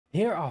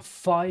Here are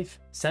 5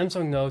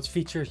 Samsung Notes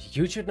features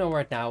you should know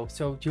right now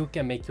so you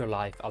can make your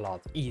life a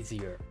lot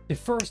easier. The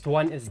first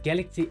one is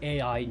Galaxy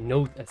AI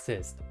Note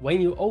Assist.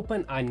 When you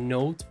open a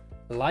note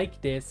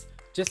like this,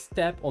 just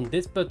tap on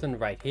this button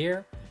right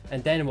here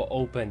and then it will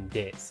open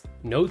this.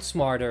 Note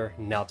smarter,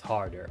 not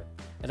harder.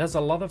 It has a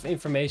lot of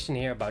information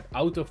here about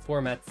auto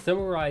format,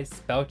 summarize,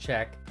 spell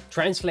check,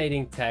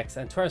 translating text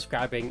and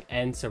transcribing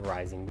and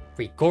summarizing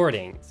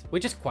recordings,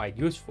 which is quite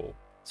useful.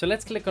 So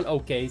let's click on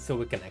OK so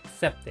we can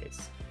accept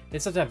this.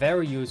 This is a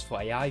very useful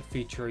AI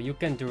feature you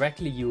can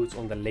directly use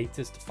on the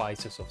latest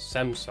devices of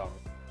Samsung.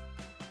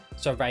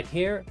 So right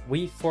here,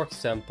 we for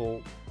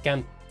example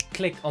can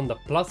click on the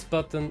plus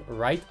button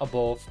right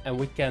above and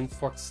we can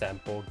for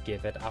example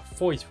give it a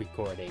voice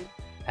recording.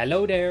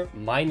 Hello there,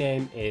 my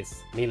name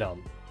is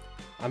Milan.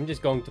 I'm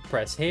just going to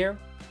press here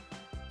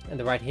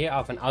and right here I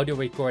have an audio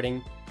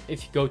recording.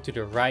 If you go to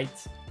the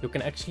right, you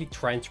can actually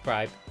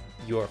transcribe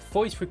your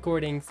voice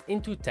recordings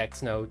into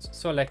text notes.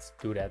 So let's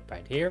do that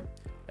right here.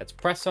 Let's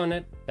press on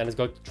it, then it's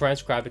going to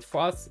transcribe it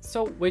for us.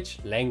 So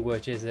which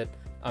language is it?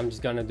 I'm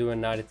just gonna do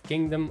United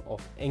Kingdom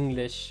of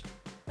English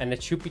and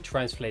it should be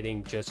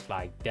translating just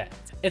like that.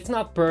 It's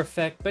not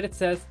perfect, but it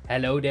says,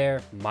 hello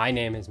there, my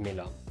name is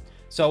Milan.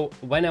 So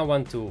when I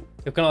want to,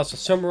 you can also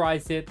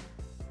summarize it,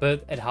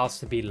 but it has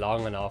to be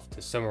long enough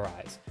to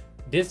summarize.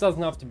 This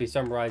doesn't have to be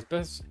summarized,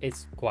 but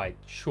it's quite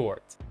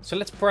short. So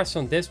let's press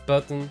on this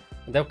button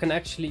and that can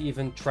actually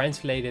even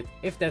translate it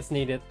if that's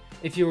needed.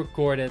 If you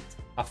recorded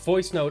a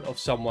voice note of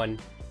someone,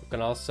 you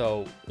can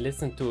also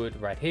listen to it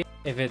right here.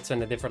 If it's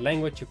in a different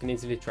language, you can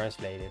easily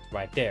translate it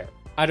right there.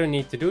 I don't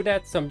need to do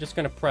that, so I'm just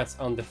going to press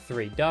on the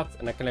 3 dots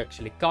and I can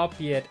actually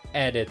copy it,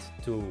 add it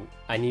to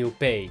a new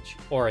page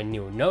or a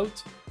new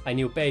note. A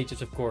new page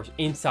is of course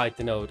inside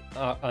the note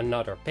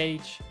another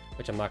page,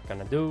 which I'm not going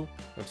to do.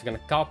 I'm just going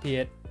to copy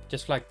it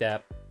just like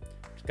that.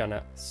 I'm just going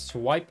to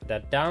swipe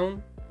that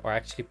down or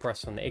actually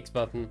press on the X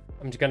button.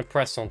 I'm just going to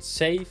press on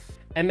save.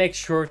 And make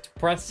sure to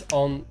press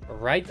on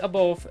right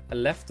above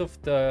left of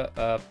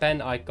the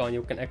pen icon.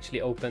 You can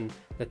actually open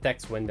the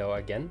text window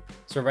again.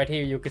 So right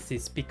here you can see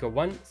speaker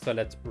 1. So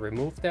let's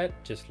remove that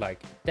just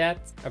like that.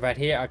 And right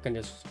here I can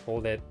just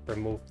hold it,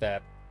 remove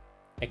that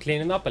and clean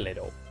it up a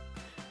little.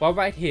 Well,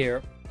 right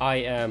here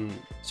I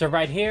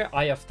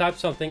have typed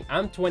something.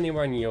 I'm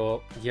 21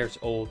 years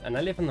old and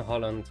I live in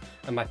Holland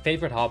and my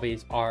favorite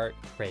hobbies are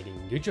creating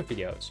YouTube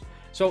videos.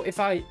 So if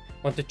I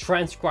want to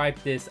transcribe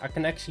this, I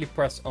can actually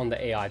press on the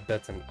AI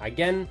button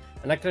again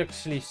and I can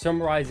actually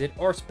summarize it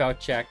or spell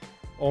check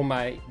all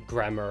my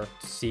grammar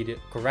to see the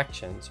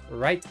corrections.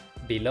 Right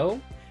below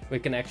we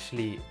can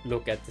actually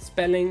look at the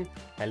spelling.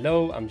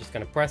 Hello, I'm just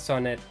gonna press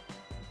on it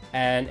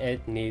and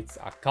it needs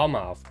a comma,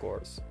 of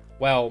course.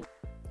 Well,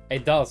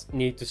 it does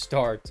need to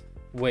start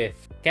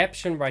with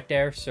caption right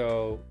there,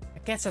 so I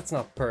guess that's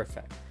not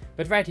perfect.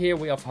 But right here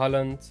we have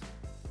Holland.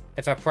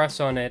 If I press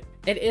on it,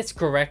 it is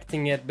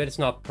correcting it, but it's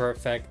not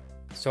perfect.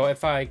 So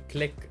if I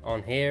click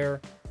on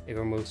here, it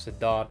removes the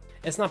dot.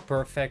 It's not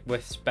perfect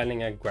with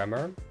spelling and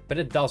grammar, but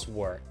it does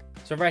work.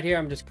 So right here,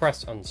 I'm just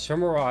press on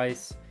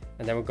summarize,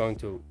 and then we're going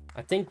to,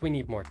 I think we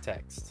need more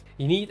text.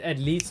 You need at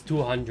least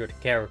 200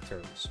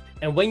 characters.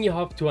 And when you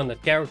have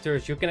 200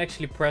 characters, you can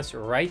actually press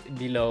right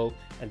below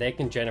and they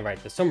can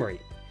generate the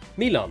summary.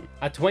 Milan,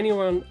 a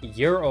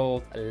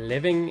 21-year-old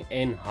living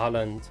in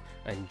Holland,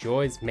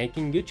 enjoys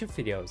making YouTube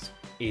videos,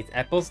 eats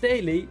apples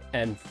daily,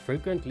 and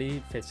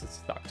frequently visits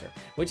the doctor.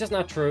 Which is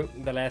not true.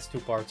 The last 2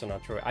 parts are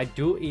not true. I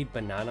do eat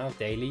banana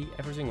daily,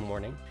 every single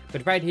morning.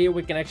 But right here,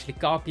 we can actually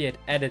copy it,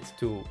 add it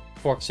to,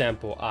 for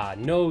example, a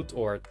note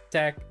or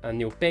tag, a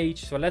new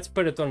page. So let's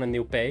put it on a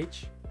new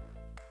page.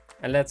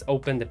 And let's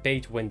open the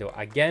page window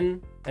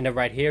again. And then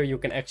right here, you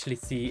can actually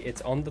see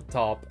it's on the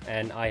top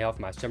and I have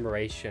my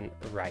summarization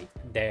right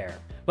there.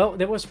 Well,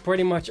 that was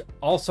pretty much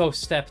also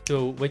step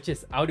 2, which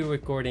is audio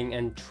recording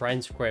and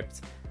transcript.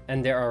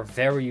 And there are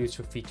very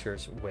useful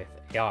features with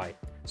AI.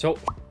 So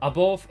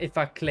above, if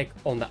I click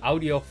on the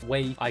audio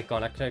wave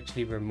icon, I can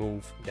actually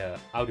remove the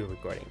audio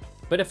recording.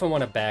 But if I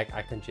want it back,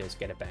 I can just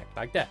get it back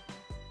like that.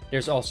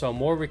 There's also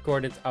more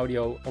recorded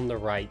audio on the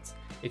right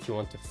if you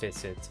want to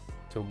visit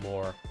to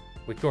more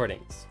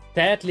recordings.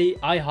 Sadly,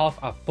 I have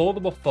a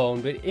foldable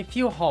phone, but if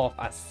you have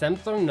a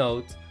Samsung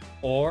Note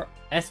or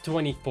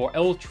S24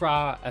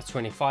 Ultra,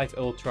 S25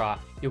 Ultra,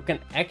 you can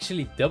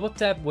actually double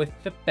tap with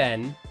the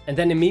pen and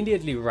then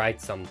immediately write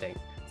something.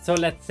 So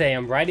let's say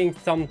I'm writing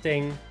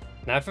something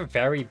and I have a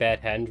very bad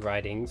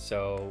handwriting,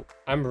 so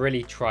I'm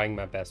really trying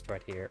my best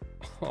right here.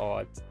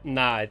 Oh,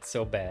 it's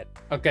so bad.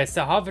 Okay,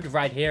 so I have it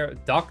right here,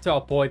 doctor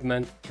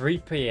appointment, 3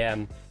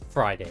 p.m.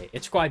 Friday.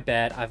 It's quite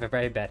bad. I have a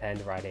very bad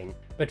handwriting.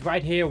 But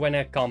right here, when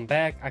I come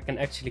back, I can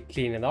actually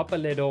clean it up a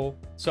little.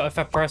 So if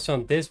I press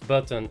on this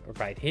button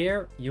right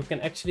here, you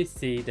can actually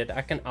see that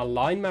I can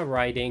align my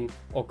writing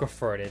or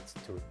convert it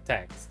to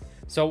text.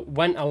 So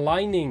when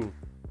aligning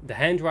the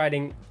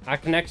handwriting, I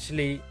can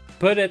actually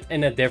put it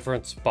in a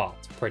different spot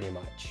pretty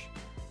much.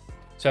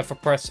 So if I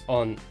press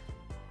on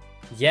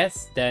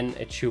yes, then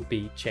it should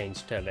be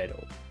changed a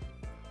little.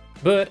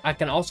 But I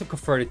can also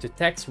convert it to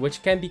text,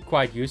 which can be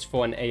quite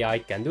useful, and AI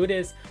can do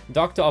this.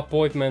 Doctor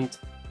appointment.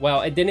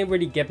 Well, it didn't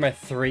really get my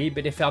 3,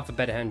 but if you have a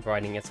better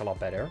handwriting, it's a lot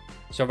better.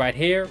 So right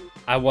here,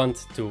 I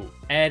want to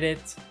add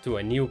it to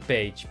a new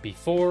page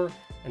before,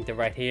 and then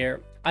right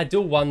here, I do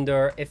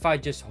wonder if I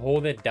just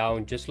hold it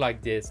down just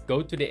like this,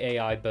 go to the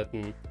AI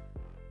button,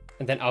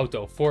 and then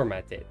auto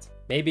format it.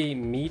 Maybe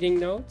meeting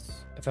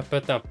notes. If I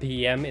put down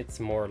PM, it's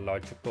more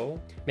logical.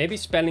 Maybe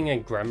spelling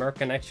and grammar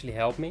can actually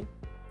help me.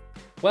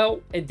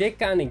 Well, it did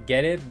kind of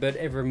get it, but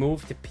it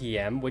removed the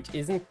PM, which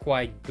isn't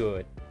quite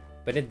good.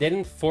 But it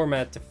didn't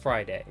format to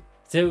Friday.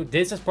 So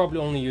this is probably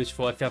only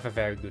useful if you have a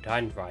very good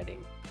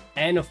handwriting.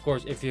 And of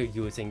course, if you're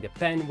using the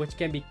pen, which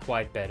can be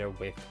quite better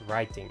with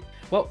writing.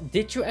 Well,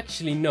 did you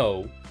actually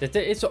know that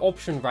there is an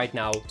option right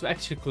now to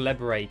actually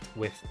collaborate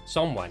with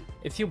someone?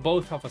 If you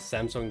both have a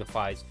Samsung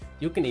device,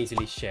 you can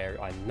easily share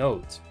a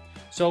note.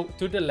 So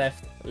to the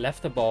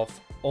left above,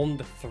 on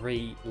the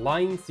 3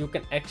 lines, you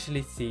can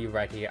actually see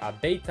right here a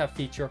beta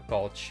feature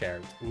called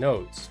shared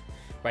notes.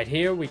 Right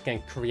here, we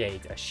can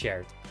create a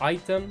shared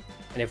item,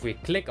 and if we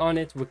click on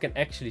it, we can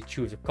actually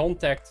choose a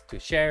contact to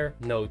share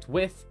note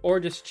with, or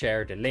just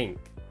share the link.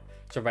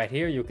 So right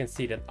here, you can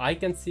see that I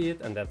can see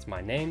it, and that's my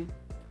name.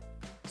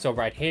 So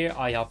right here,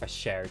 I have a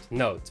shared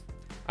note.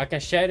 I can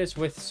share this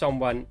with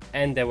someone,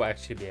 and they will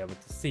actually be able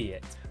to see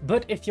it.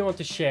 But if you want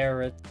to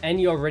share it,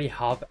 and you already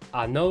have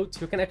a note,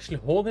 you can actually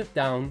hold it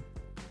down.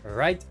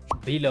 Right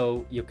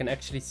below, you can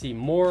actually see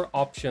more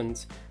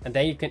options, and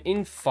then you can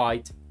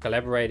invite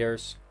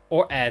collaborators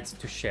or add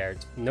to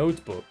shared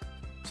notebook.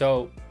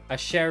 So a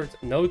shared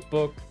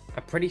notebook,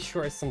 I'm pretty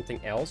sure it's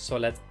something else, so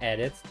let's add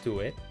it to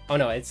it. Oh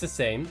no, it's the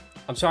same.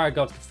 I'm sorry, I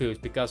got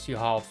confused because you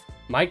have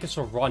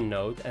Microsoft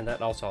OneNote and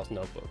that also has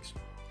notebooks.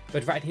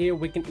 But right here,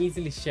 we can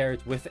easily share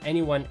it with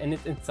anyone, and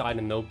it's inside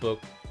a notebook,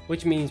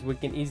 which means we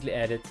can easily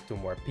add it to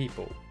more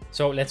people.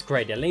 So let's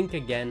create a link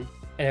again.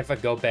 And if I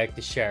go back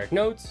to shared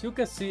notes, you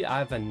can see I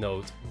have a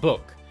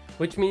notebook,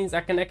 which means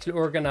I can actually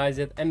organize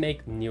it and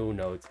make new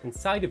notes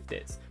inside of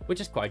this,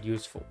 which is quite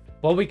useful.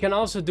 What we can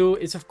also do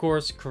is, of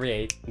course,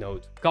 create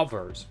note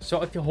covers.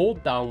 So if you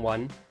hold down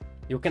one,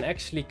 you can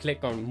actually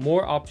click on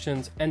more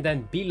options, and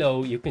then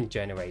below you can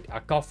generate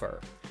a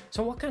cover.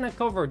 So what kind of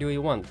cover do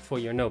you want for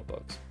your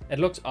notebooks? It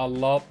looks a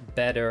lot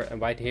better,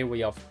 and right here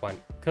we have one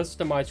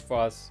customized for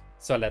us.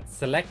 So let's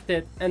select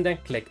it and then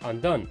click on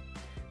done.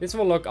 This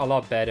will look a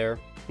lot better,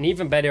 and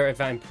even better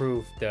if I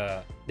improve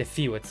the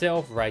view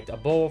itself right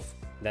above,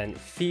 then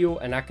feel,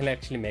 and I can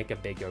actually make a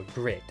bigger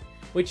grid,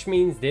 which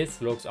means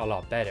this looks a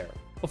lot better.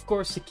 Of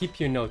course, to keep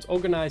your notes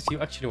organized, you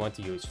actually want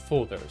to use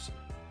folders.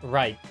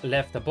 Right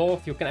left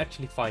above, you can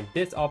actually find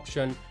this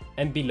option,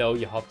 and below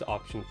you have the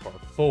option for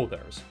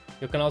folders.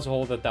 You can also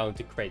hold it down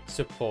to create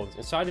subfolders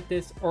inside of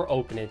this, or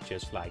open it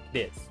just like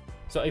this.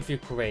 So if you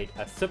create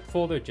a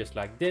subfolder just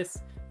like this,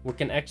 we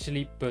can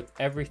actually put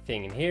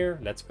everything in here.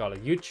 Let's call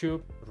it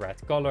YouTube, red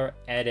color,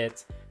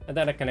 edit, and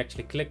then I can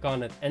actually click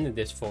on it, and in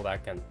this folder I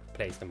can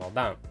place them all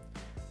down.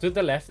 To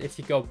the left, if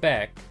you go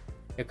back,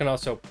 you can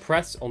also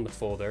press on the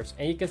folders,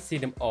 and you can see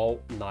them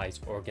all nice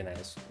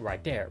organized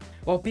right there.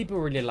 Well, people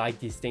really like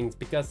these things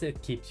because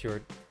it keeps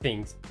your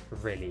things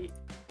really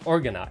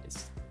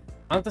organized.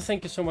 I want to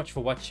thank you so much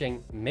for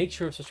watching. Make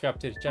sure to subscribe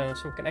to the channel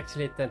so we can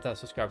actually hit 10,000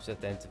 subscribers at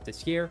the end of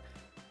this year.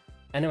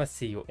 And I will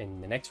see you in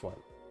the next one.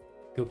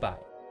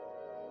 Goodbye.